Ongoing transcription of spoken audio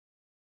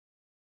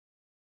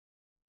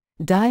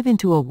Dive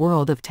into a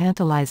world of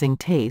tantalizing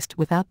taste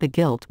without the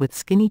guilt with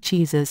Skinny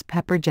Cheese's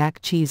Pepper Jack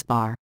Cheese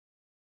Bar.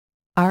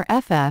 Our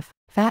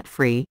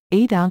fat-free,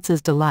 8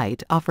 ounces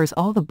delight offers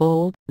all the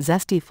bold,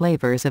 zesty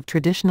flavors of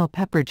traditional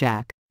pepper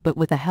jack, but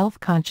with a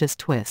health-conscious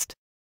twist.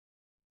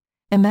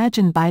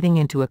 Imagine biting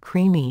into a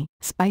creamy,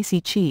 spicy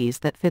cheese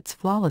that fits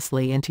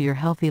flawlessly into your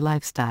healthy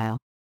lifestyle.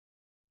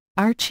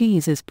 Our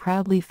cheese is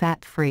proudly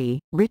fat-free,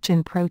 rich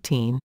in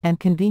protein, and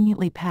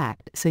conveniently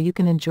packed so you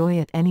can enjoy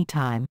it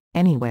anytime,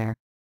 anywhere.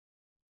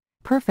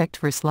 Perfect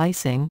for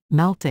slicing,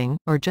 melting,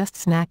 or just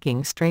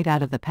snacking straight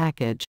out of the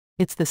package,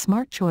 it's the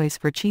smart choice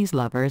for cheese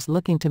lovers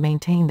looking to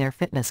maintain their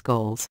fitness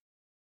goals.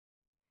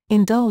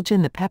 Indulge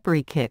in the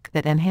peppery kick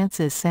that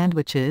enhances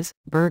sandwiches,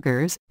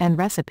 burgers, and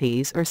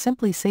recipes, or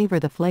simply savor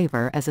the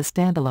flavor as a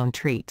standalone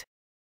treat.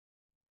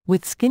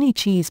 With Skinny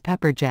Cheese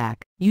Pepper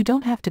Jack, you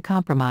don't have to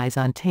compromise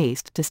on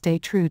taste to stay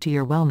true to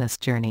your wellness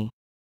journey.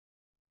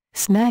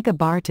 Snag a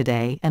bar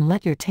today and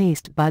let your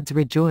taste buds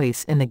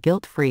rejoice in the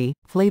guilt-free,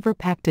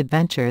 flavor-packed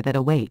adventure that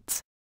awaits.